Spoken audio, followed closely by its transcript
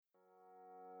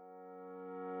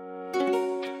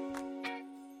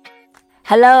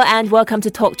Hello and welcome to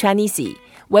Talk Chinese,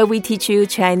 where we teach you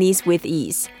Chinese with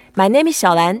ease. My name is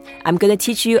ShaoLan. I'm going to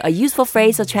teach you a useful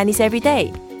phrase of Chinese every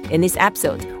day. In this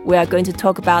episode, we are going to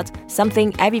talk about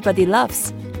something everybody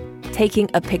loves, taking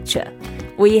a picture.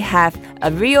 We have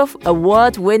a real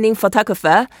award-winning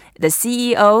photographer, the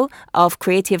CEO of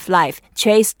CreativeLive,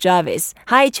 Jarvis.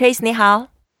 Hi, Chase, 你好.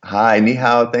 Hi, ni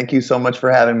hao. Thank you so much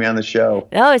for having me on the show.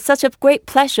 Oh, it's such a great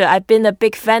pleasure. I've been a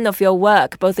big fan of your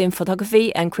work, both in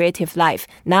photography and CreativeLive.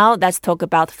 Now, let's talk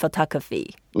about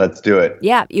photography. Let's do it.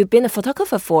 Yeah, you've been a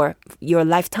photographer for your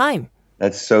lifetime.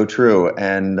 That's so true.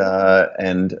 And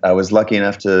I was lucky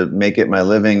enough to make it my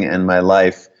living and my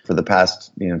life for the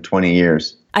past 20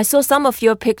 years. I saw some of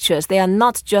your pictures. They are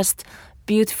not just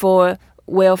beautiful,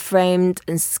 well-framed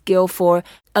and skillful.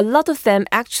 A lot of them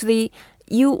actually,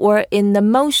 you were in the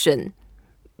motion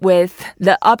with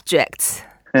the objects.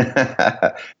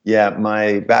 Yeah,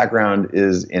 my background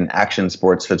is in action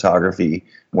sports photography,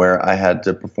 where I had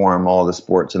to perform all the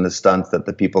sports and the stunts that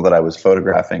the people that I was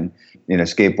photographing,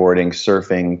 skateboarding,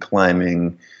 surfing,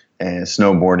 climbing, and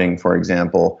snowboarding, for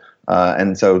example.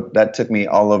 And so that took me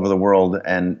all over the world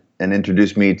and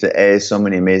introduced me to so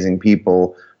many amazing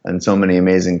people and so many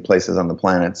amazing places on the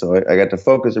planet. So I got to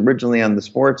focus originally on the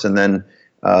sports, and then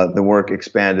the work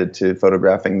expanded to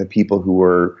photographing the people who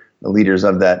were the leaders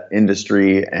of that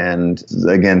industry and,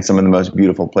 again, some of the most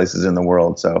beautiful places in the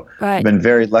world. So I've been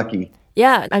very lucky.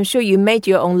 Yeah, I'm sure you made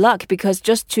your own luck, because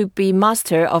just to be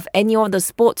master of any of the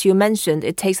sports you mentioned,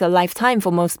 it takes a lifetime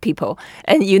for most people.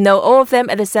 And you know all of them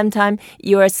at the same time.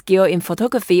 Your skill in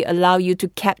photography allow you to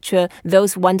capture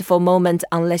those wonderful moments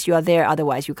unless you are there,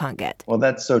 otherwise you can't get. Well,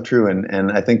 that's so true.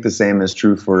 And I think the same is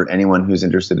true for anyone who's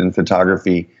interested in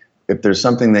photography. If there's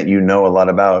something that you know a lot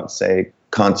about, say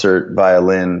concert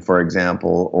violin, for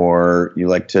example, or you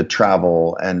like to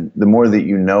travel, and the more that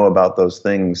you know about those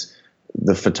things,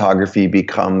 the photography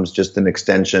becomes just an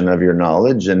extension of your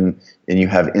knowledge, and you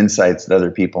have insights that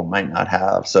other people might not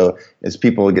have. So as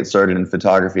people get started in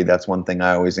photography, that's one thing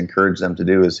I always encourage them to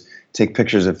do, is take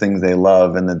pictures of things they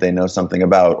love and that they know something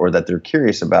about or that they're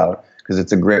curious about, because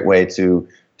it's a great way to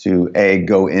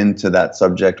go into that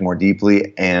subject more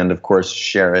deeply and, of course,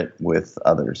 share it with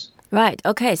others. Right.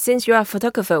 Okay. Since you're a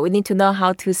photographer, we need to know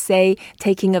how to say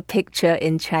taking a picture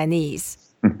in Chinese.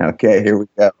 Okay, here we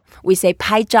go. We say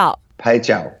拍照. 拍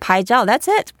照. 拍照, that's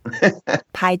it.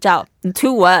 拍照,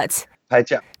 2 words. 拍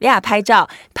照. Yeah, 拍照.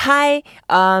 拍,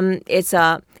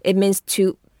 it means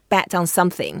to bet on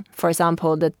something. For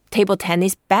example, the table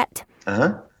tennis bet.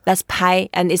 That's 拍,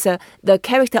 and it's the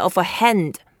character of a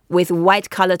hand with white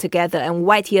color together, and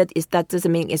white here that doesn't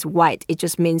mean it's white. It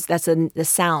just means that's the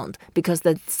sound, because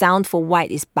the sound for white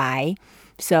is 白.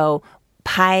 So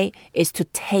拍 is to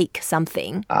take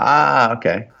something.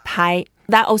 Okay. 拍.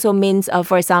 That also means,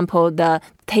 for example, the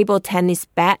table tennis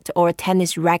bat or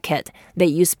tennis racket. They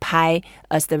use 拍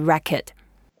as the racket.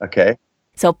 Okay.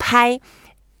 So 拍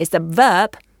is the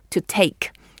verb to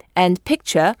take, and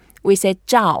picture we say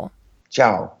照.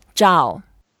 照. 照.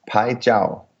 拍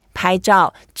照. 拍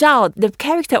照. 照, the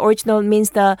character original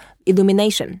means the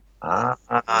illumination.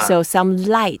 So some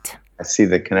light. I see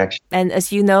the connection. And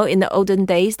as you know, in the olden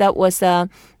days, that was a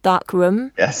dark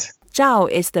room. Yes. 照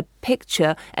is the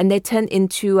picture, and they turn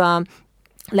into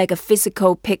like a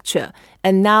physical picture.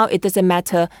 And now it doesn't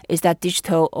matter is that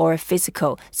digital or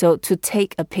physical. So to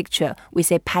take a picture, we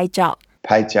say 拍照.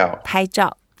 拍照. 拍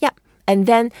照. Yeah. And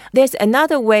then there's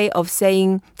another way of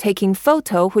saying taking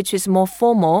photo, which is more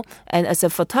formal. And as a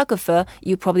photographer,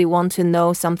 you probably want to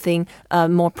know something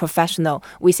more professional.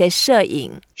 We say 摄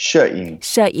影. 摄影.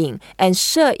 摄影. And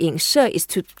摄影, 摄 is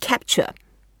to capture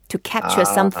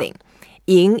something.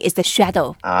 影 is the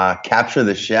shadow. Capture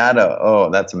the shadow. Oh,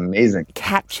 that's amazing.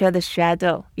 Capture the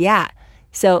shadow. Yeah.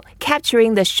 So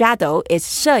capturing the shadow is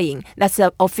摄影. That's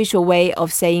the official way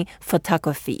of saying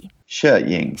photography. 摄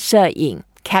影. 摄影.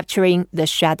 Capturing the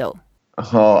shadow.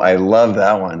 Oh, I love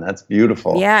that one. That's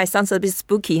beautiful. Yeah, it sounds a bit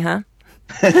spooky, huh?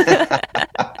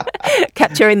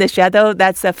 Capturing the shadow,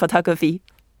 that's photography.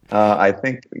 I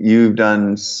think you've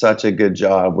done such a good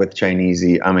job with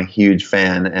Chinesey. I'm a huge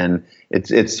fan, and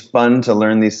it's fun to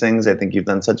learn these things. I think you've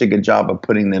done such a good job of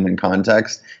putting them in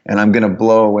context, and I'm going to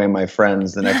blow away my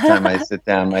friends the next time I sit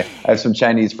down. I have some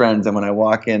Chinese friends, and when I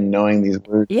walk in knowing these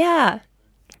words. Yeah.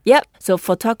 Yep. So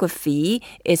photography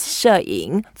is 摄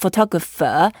影.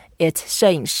 Photographer is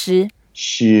摄影师.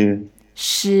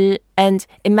 诗. And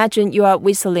imagine you are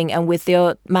whistling and with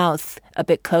your mouth a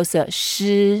bit closer.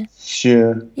 诗.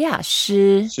 Yeah,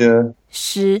 诗.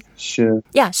 诗.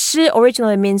 Yeah, 诗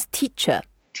originally means teacher.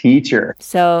 Teacher.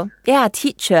 So, yeah,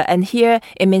 teacher. And here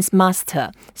it means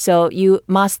master. So you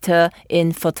master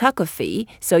in photography.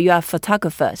 So you are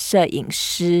photographer, 摄影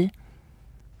师.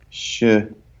 摄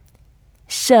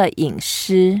影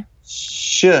师.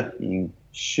 摄影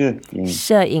师.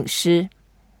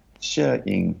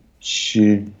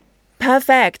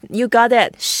 Perfect. You got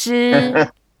it. 师.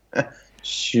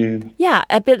 师. Yeah,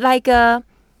 a bit like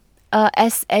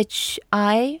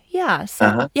SHI. Yeah.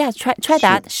 So, yeah, try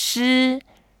that. 师.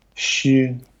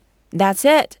 师. That's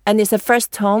it. And it's the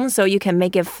first tone, so you can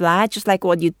make it flat, just like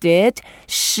what you did.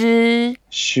 师.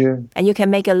 师. And you can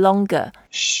make it longer.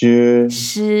 师.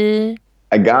 师.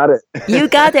 I got it. You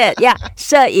got it. Yeah.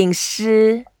 摄影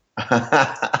师.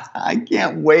 I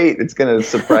can't wait. It's going to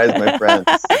surprise my friends.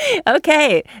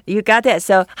 Okay. You got it.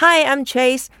 So, hi, I'm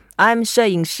Chase. I'm 摄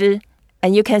影师.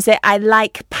 And you can say, I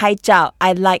like 拍照.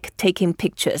 I like taking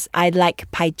pictures. I like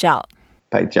拍照.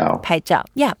 拍照. 拍照.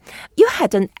 Yeah. You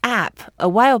had an app a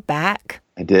while back.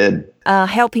 I did.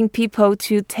 Helping people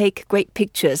to take great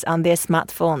pictures on their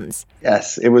smartphones.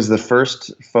 Yes. It was the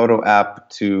first photo app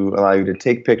to allow you to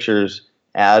take pictures,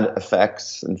 add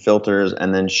effects and filters,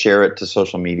 and then share it to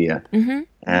social media. Mm-hmm.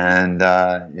 And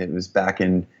it was back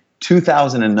in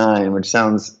 2009, which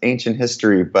sounds ancient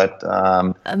history, but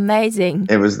amazing.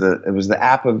 It was the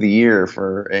app of the year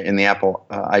in the Apple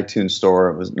iTunes store.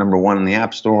 It was number 1 in the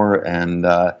App Store, and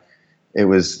it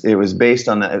was based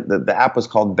on the app was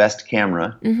called Best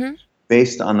Camera,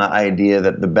 based on the idea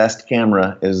that the best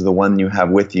camera is the one you have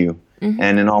with you. Mm-hmm.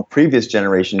 And in all previous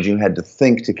generations, you had to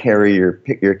think to carry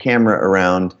your camera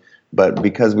around, but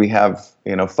because we have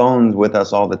phones with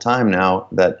us all the time now,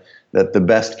 that the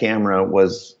best camera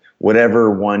was whatever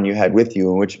one you had with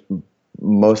you, which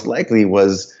most likely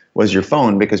was your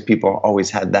phone, because people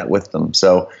always had that with them.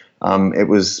 So it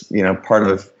was part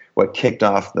of what kicked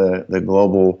off the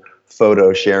global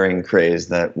photo sharing craze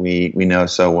that we know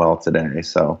so well today.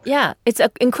 So yeah, it's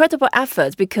an incredible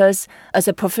effort, because as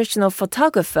a professional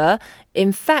photographer,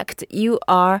 in fact, you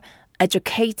are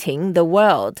educating the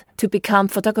world to become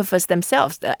photographers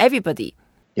themselves, everybody.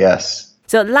 Yes.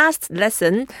 So last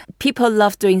lesson, people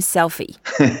love doing selfie.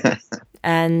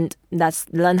 And let's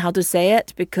learn how to say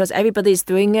it, because everybody is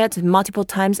doing it multiple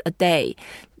times a day.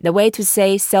 The way to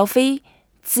say selfie,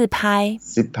 自拍.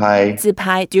 自拍. 自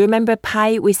拍. Do you remember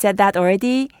拍? We said that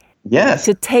already. Yes.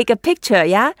 To take a picture,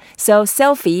 yeah? So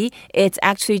selfie, it's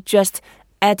actually just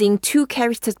adding 2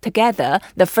 characters together.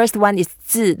 The first one is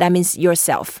自, that means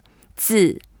yourself.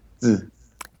 自. 自.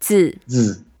 自.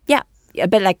 自. Yeah, a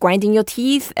bit like grinding your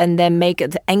teeth and then make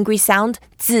the angry sound.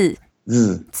 自.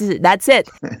 自. 自. That's it.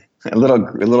 A little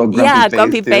grumpy face. Yeah,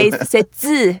 grumpy too. face. Say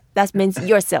自. That means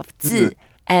yourself. 自.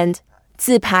 And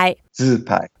自拍. 自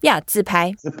拍. Yeah, 自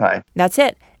拍. 自拍. That's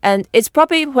it. And it's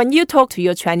probably when you talk to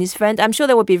your Chinese friend, I'm sure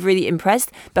they will be really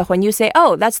impressed. But when you say,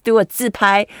 oh, let's do a 自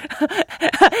拍,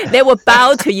 they will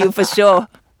bow to you for sure.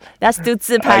 Let's do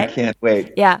自拍. I can't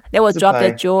wait. Yeah, they will 自拍. drop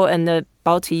their jaw and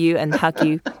bow to you and hug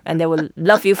you, and they will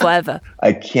love you forever.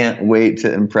 I can't wait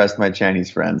to impress my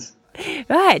Chinese friends.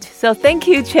 Right. So thank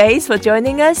you, Chase, for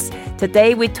joining us.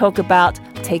 Today we talk about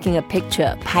taking a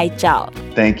picture, 拍照.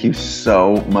 Thank you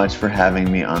so much for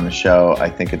having me on the show. I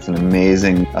think it's an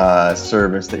amazing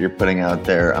service that you're putting out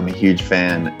there. I'm a huge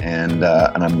fan, and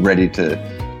I'm ready to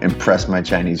impress my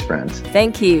Chinese friends.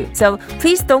 Thank you. So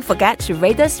please don't forget to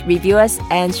rate us, review us,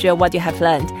 and share what you have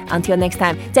learned. Until next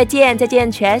time. 再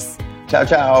见 Chase. Ciao,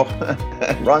 ciao.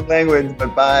 Wrong language,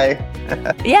 but bye.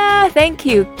 Yeah, thank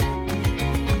you.